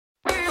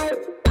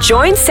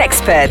Join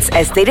Sexperts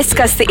as they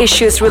discuss the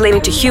issues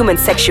relating to human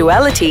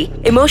sexuality,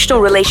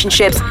 emotional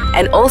relationships,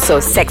 and also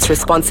sex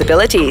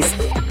responsibilities.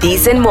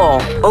 These and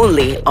more,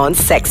 only on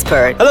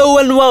Sexpert. Hello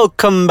and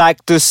welcome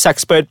back to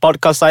Sexpert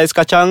Podcast Ais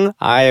Kacang.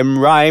 I am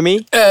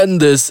Raimi.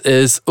 And this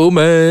is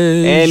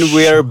Umesh. And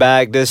we're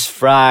back this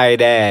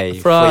Friday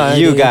for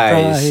you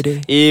guys.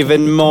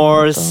 Even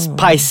more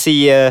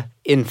spicier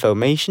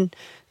information.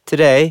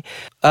 Today,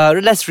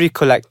 let's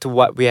recollect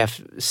what we have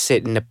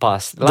said in the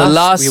past.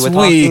 Last week,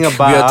 we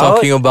were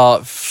talking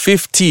about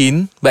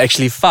 15, but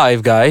actually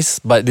 5, guys.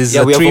 But this is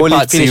a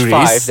 3-part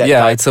series.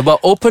 It's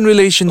about open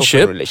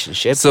relationship.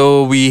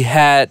 So we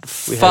had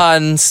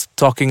fun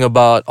talking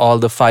about all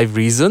the 5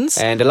 reasons.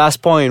 And the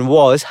last point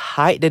was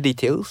hide the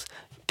details,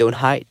 don't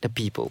hide the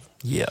people.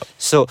 Yeah.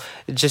 So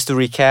just to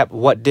recap,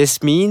 what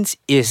this means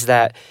is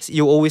that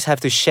you always have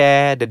to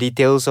share the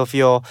details of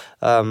your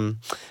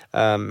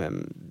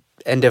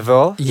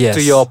endeavor to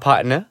your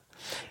partner.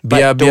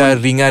 Biar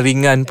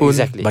ringan-ringan pun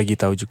bagi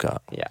tahu juga.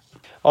 Yeah.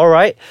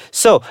 Alright.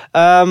 So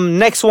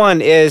next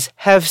one is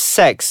have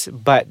sex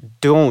but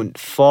don't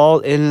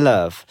fall in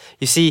love.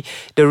 You see,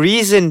 the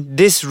reason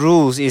this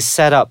rules is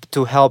set up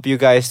to help you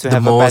guys to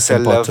have a better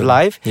love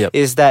life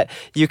is that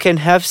you can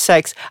have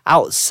sex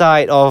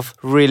outside of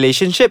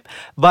relationship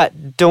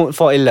but don't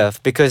fall in love,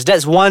 because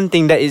that's one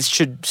thing that it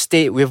should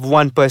stay with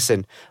one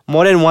person.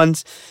 More than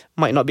once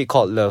might not be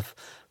called love.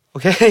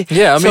 Okay.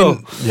 Yeah,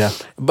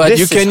 but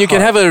you can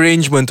have an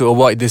arrangement to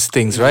avoid these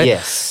things, right?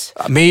 Yes.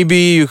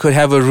 Maybe you could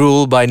have a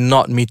rule by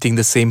not meeting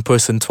the same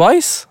person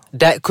twice.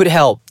 That could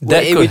help.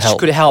 Which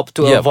could help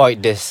to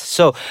avoid this.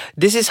 So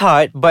this is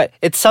hard, but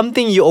it's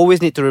something you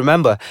always need to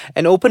remember.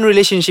 An open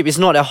relationship is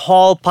not a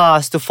hall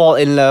pass to fall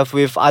in love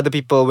with other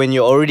people when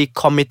you're already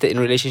committed in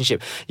a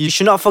relationship. You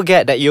should not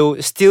forget that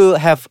you still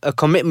have a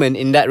commitment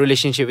in that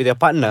relationship with your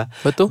partner.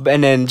 Betul.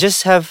 And then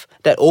just have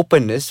that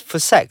openness for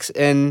sex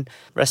and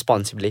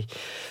responsibly.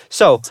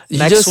 So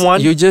next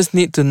one, you just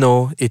need to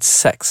know it's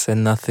sex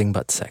and nothing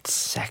but sex.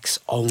 Sex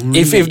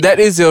only. If that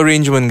is your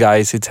arrangement,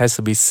 guys, it has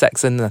to be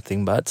sex and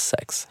nothing but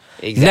sex.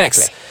 Exactly.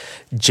 Next,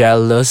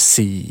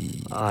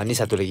 jealousy. Ni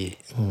satu lagi.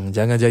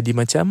 Jangan jadi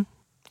macam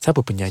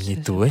siapa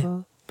penyanyi tu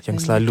yang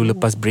selalu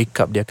lepas break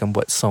up dia akan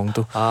buat song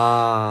tu.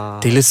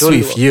 Taylor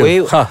Swift.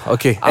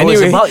 Okay. I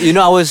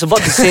was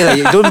about to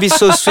say don't be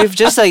so swift,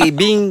 just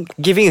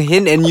giving a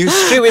hint and you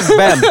straight with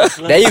bam.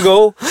 There you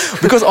go.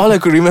 Because all I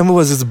could remember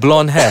was his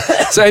blonde hair.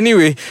 So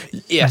anyway,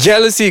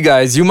 jealousy,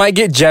 guys. You might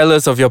get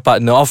jealous of your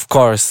partner. Of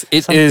course,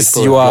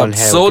 you are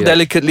so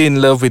delicately in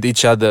love with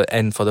each other,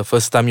 and for the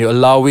first time you're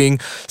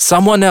allowing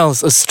someone else,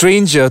 a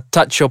stranger,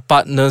 touch your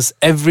partner's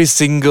every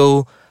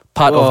single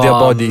part of their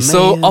body. Man.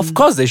 So of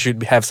course they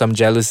should have some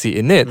jealousy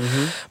in it.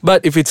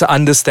 But if it's an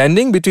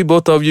understanding between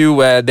both of you,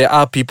 where there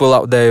are people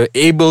out there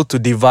able to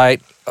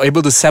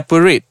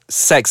separate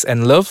sex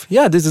and love,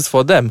 this is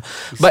for them.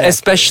 Exactly. But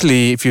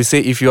especially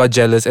if you are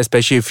jealous,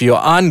 especially if you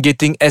aren't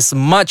getting as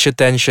much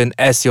attention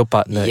as your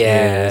partner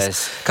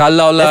is.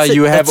 Kalau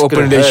you have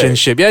open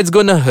relationship, it's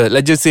gonna hurt.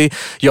 Let's just say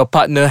your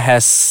partner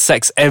has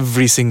sex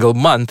every single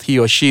month, he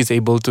or she is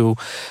able to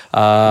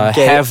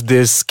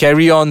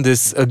carry on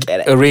this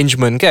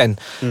arrangement, kan?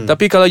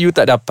 Tapi kalau you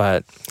tak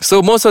dapat,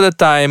 so most of the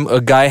time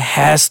a guy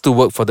has to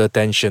work for the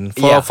attention.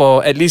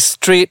 For at least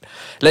straight,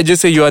 let's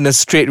just say you're in a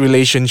straight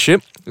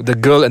relationship, the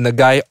girl and the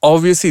guy,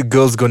 obviously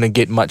girl's gonna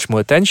get much more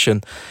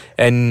attention.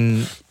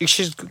 And you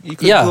could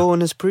go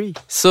on a spree.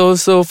 So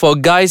for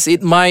guys,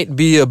 it might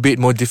be a bit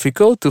more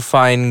difficult to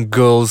find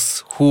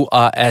girls who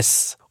are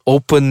as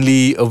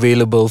openly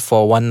available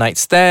for one night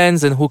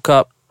stands and hook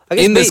up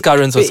in this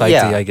current society,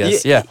 I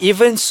guess.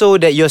 Even so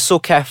that you're so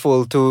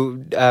careful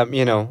to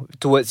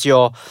towards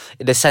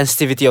the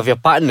sensitivity of your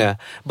partner,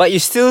 but you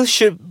still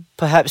should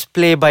perhaps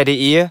play by the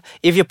ear.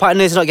 If your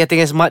partner is not getting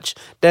as much,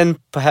 then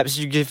perhaps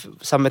you give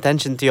some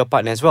attention to your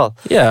partner as well.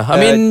 Yeah, I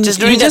mean,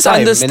 you just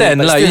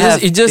understand,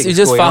 you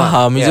just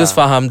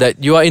faham that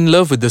you are in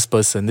love with this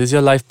person. This is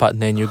your life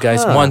partner, and you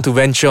guys want to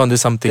venture onto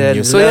something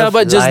new. So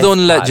but just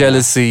don't let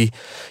jealousy.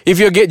 If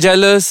you get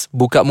jealous,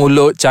 buka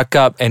mulut,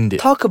 cakap, end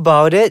it. Talk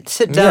about it.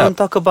 Sit down,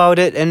 talk about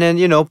it, and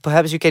then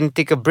perhaps you can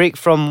take a break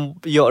from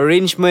your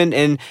arrangement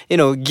and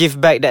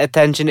give back the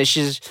attention that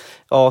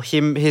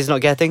he's not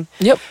getting.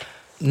 Yep.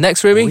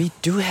 Next, Remy. We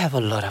do have a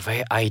lot of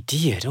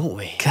idea, don't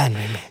we? Can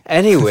Remy?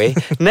 Anyway,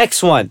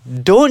 next one.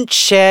 Don't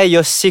share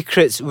your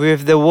secrets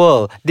with the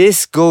world.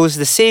 This goes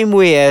the same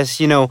way as,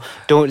 don't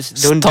do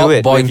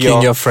it with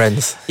your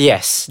friends.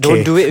 Yes.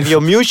 Don't do it with your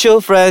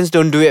mutual friends.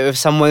 Don't do it with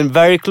someone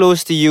very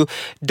close to you.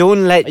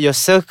 Don't let your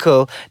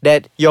circle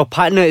that your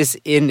partner is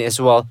in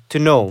as well to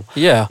know.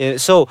 Yeah.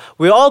 So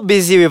we're all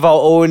busy with our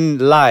own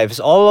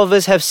lives. All of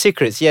us have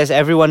secrets. Yes,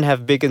 everyone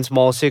have big and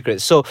small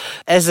secrets. So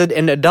as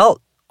an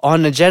adult,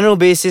 on a general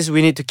basis,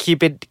 we need to keep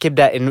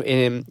that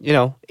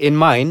in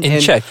mind. In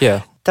check,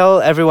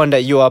 Tell everyone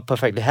that you are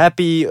perfectly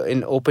happy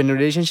in open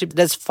relationship.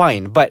 That's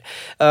fine, but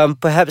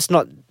perhaps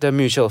not the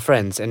mutual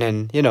friends. And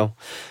then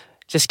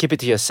just keep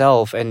it to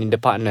yourself and the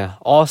partner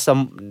or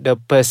the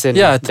person.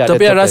 Yeah, the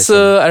tapi other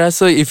I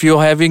rasa if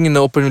you're having an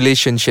open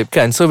relationship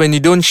kan, so when you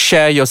don't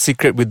share your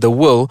secret with the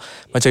world,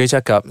 macam you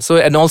cakap,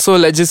 so and also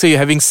let's just say you're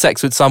having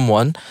sex with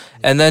someone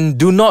and then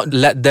do not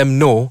let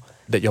them know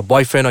that your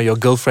boyfriend or your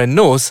girlfriend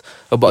knows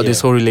about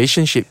this whole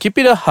relationship. Keep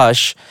it a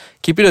hush.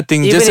 Keep it a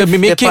thing. Even just if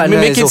make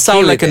it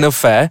sound like an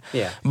affair.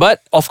 Yeah.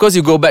 But of course,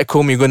 you go back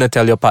home, you're going to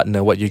tell your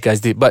partner what you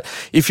guys did. But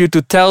if you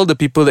to tell the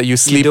people that you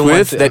sleep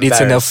with that it's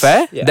an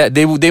affair, that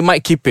they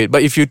might keep it.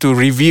 But if you to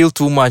reveal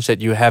too much that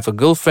you have a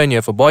girlfriend, you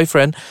have a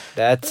boyfriend,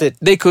 that's it.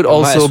 They could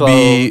also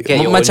be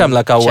macam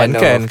lah kawan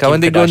kan.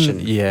 Kawan they don't.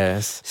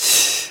 Yes.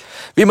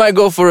 We might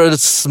go for a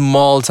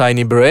small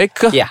tiny break.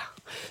 Yeah.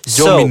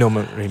 Jom minum,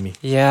 Remy.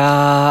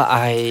 Yeah,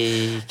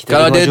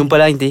 kita jumpa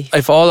lah nanti.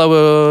 If all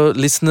our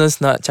listeners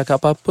nak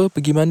cakap apa-apa,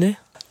 pergi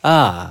mana?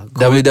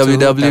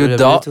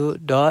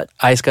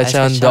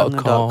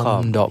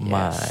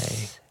 www.aiskacang.com.my.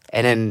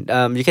 And then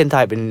you can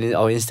type in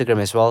our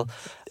Instagram as well,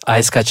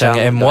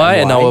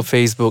 aiskacang.my, and our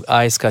Facebook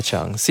Ais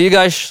Kacang. See you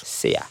guys.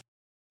 See ya.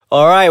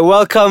 All right,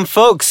 welcome,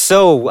 folks.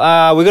 So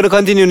we're going to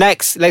continue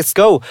next. Let's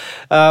go.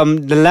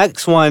 The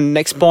next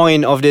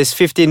point of this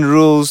 15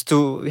 rules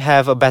to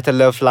have a better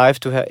love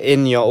life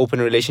in your open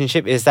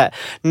relationship is that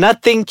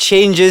nothing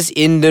changes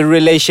in the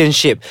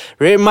relationship.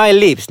 Read my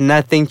lips.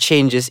 Nothing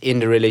changes in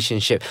the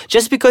relationship.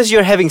 Just because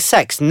you're having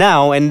sex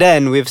now and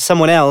then with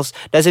someone else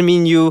doesn't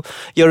mean your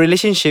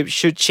relationship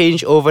should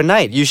change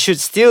overnight. You should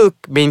still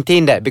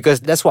maintain that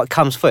because that's what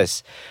comes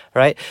first,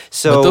 right?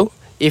 So. Betul?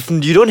 If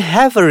you don't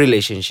have a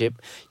relationship,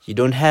 you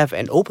don't have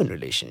an open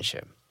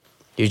relationship.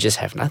 You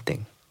just have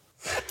nothing.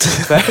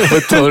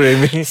 Betul,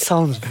 Remy.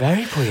 Sounds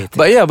very poetic.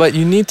 But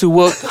you need to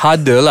work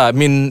harder lah. I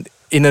mean,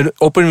 in an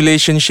open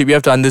relationship, you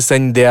have to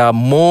understand there are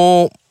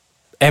more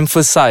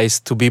emphasis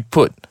to be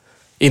put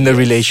in the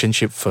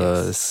relationship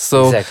first.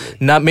 So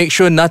make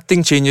sure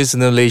nothing changes in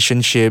the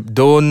relationship.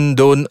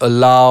 Don't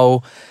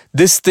allow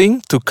this thing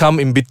to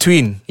come in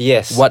between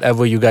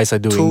whatever you guys are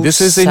doing.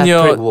 This is in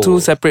your two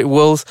separate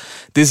worlds.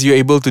 This you're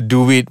able to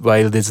do it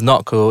while there's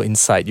not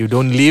inside. You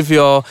don't leave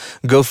your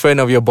girlfriend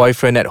or your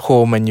boyfriend at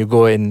home and you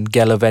go and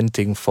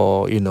gallivanting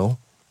for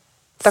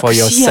for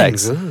your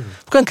sex.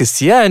 Bukan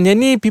kesian. Yang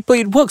ni people,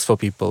 it works for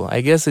people. I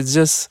guess it's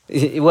just...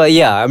 Well,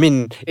 yeah. I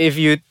mean, if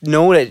you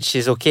know that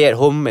she's okay at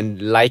home and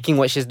liking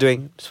what she's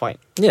doing, it's fine.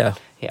 Yeah.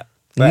 Yeah.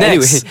 But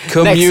next,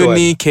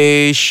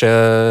 communication.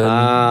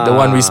 The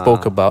one we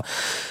spoke about.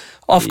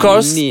 Of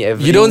course,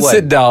 you don't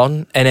sit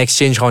down and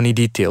exchange horny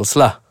details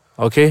lah.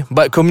 Okay?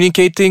 But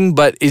communicating,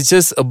 but it's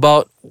just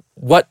about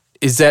what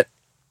is that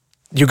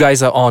you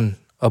guys are on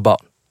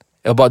about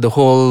the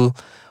whole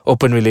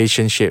open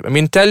relationship. I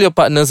mean, tell your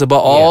partners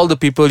about all the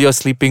people you're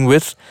sleeping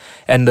with,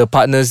 and the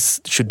partners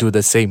should do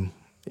the same.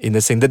 In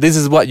the same, that this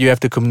is what you have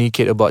to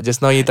communicate about.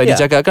 Just now you tadi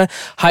cakap kan,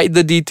 hide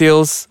the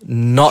details,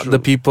 not the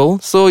people.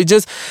 So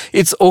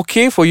it's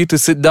okay for you to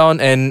sit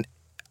down and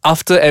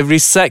after every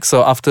sex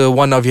or after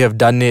one of you have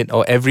done it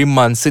or every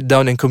month, sit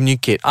down and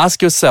communicate.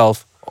 Ask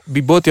yourself, be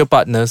both your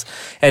partners,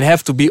 and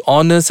have to be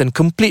honest and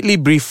completely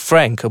be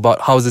frank about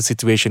how's the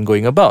situation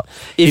going about.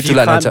 If you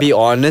can't be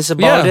honest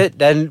about it,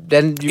 then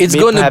it's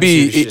going to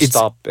be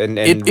stop and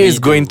it is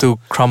going to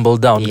crumble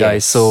down,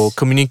 guys. So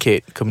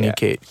communicate.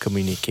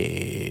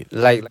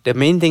 Like the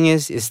main thing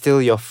is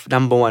still your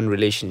number one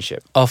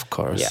relationship. Of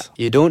course. Yeah.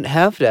 You don't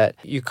have that.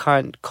 You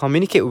can't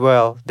communicate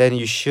well. Then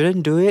you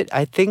shouldn't do it.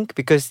 I think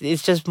because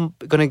it's just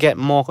gonna get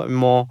more and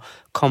more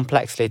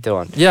complex later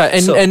on. Yeah,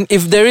 and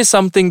if there is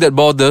something that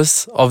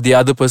bothers of the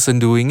other person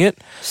doing it,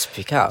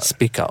 speak out.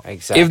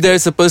 Exactly. If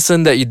there's a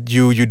person that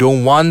you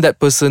don't want that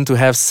person to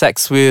have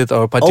sex with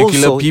or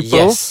particular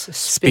people,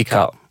 speak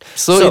out.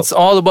 So it's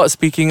all about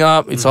speaking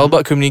up. It's all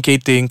about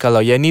communicating.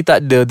 Kalau yang ni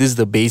tak ada, this is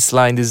the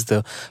baseline, this is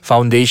the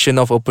foundation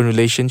of open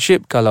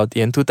relationship. Kalau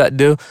yang tu tak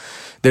ada,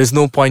 there's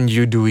no point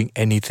you doing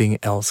anything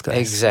else, guys.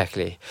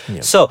 Exactly.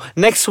 Yep. So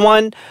next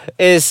one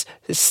is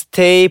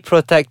stay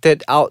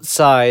protected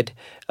outside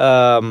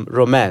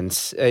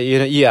romance.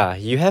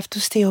 You have to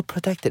stay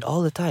protected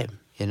all the time.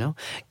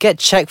 Get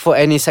checked for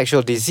any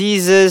sexual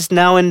diseases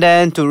now and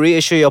then to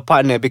reassure your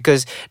partner,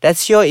 because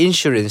that's your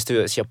insurance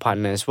towards your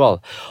partner as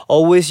well.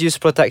 Always use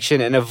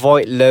protection and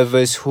avoid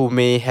lovers who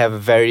may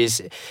have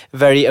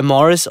very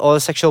amorous or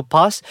sexual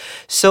past.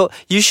 So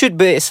you should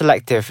be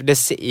selective.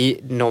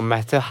 No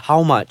matter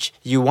how much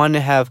you want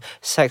to have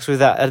sex with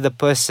that other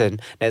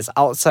person that's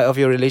outside of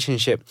your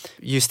relationship,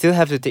 you still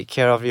have to take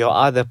care of your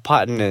other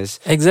partner's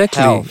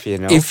health.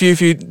 If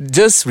you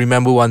just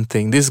remember one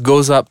thing, this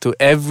goes up to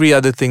every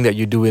other thing that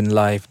you do in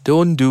life.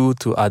 Don't do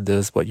to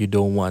others what you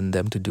don't want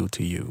them to do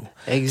to you.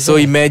 Exactly. So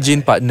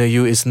imagine partner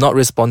you is not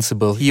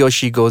responsible. He or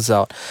she goes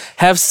out,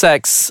 have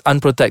sex,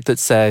 unprotected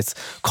sex,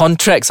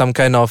 contract some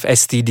kind of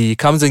STD,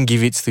 comes and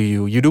give it to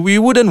you. We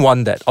wouldn't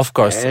want that, of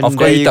course. And of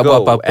course, there you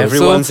go.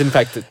 Everyone's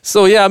infected.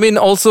 So yeah, I mean,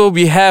 also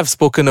we have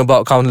spoken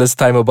about countless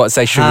time about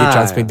sexually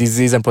transmitted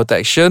disease and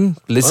protection.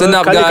 Listen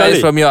up, guys,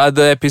 from your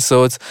other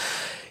episodes.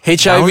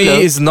 HIV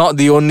is not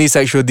the only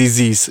sexual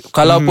disease.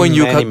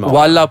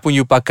 Walaupun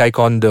you pakai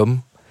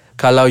condom,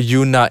 kalau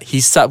you nak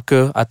hisap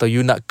ke atau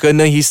you nak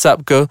kena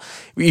hisap ke,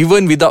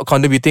 even without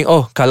condom, you think,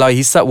 oh, kalau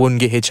hisap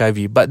won't get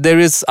HIV. But there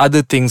is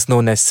other things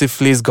known as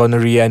syphilis,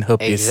 gonorrhea and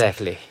herpes.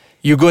 Exactly.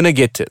 You're gonna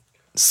get it.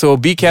 So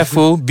be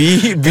careful.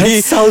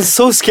 That sounds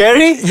so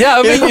scary. Yeah,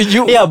 I mean,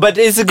 yeah, but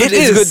it's a good.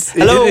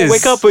 Hello,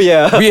 wake up,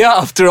 yeah. We are,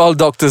 after all,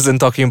 doctors and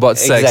talking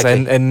about sex,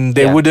 Exactly. and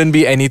there wouldn't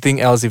be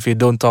anything else if you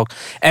don't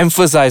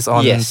emphasize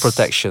on Yes.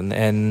 protection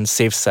and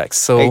safe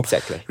sex. So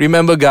Exactly.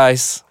 remember,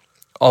 guys,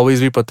 always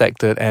be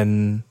protected,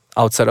 and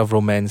outside of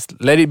romance,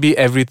 let it be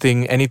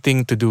anything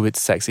to do with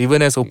sex,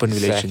 even as open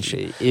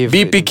relationship.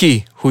 Be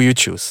picky who you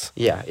choose.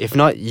 Yeah, if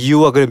not,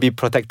 you are going to be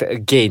protected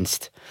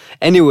against.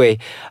 Anyway,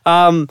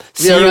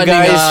 see We are you running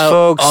guys, out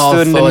folks,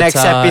 of in the next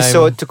time.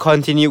 episode to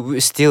continue.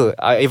 Still,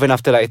 even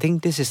after I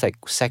think this is like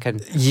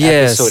second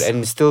Yes. episode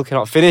and still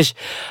cannot finish.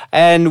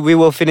 And we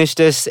will finish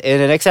this in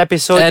the next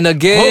episode. And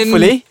again,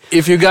 hopefully,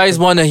 if you guys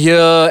want to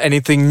hear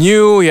anything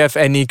new, you have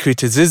any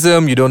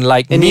criticism, you don't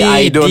like Any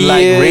me, you don't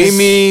like ideas,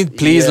 Remy,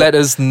 please let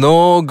us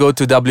know. Go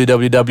to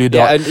www.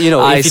 yeah, and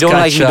if you don't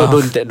like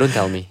me, don't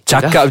tell me.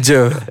 Cakap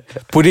je.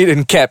 Put it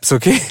in caps,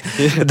 okay?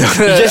 You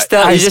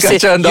just say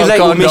you like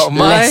Umesh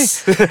less.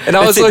 And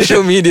our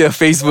social media,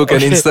 Facebook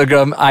and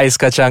Instagram, Ais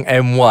Kacang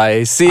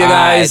MY. See you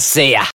guys. See ya.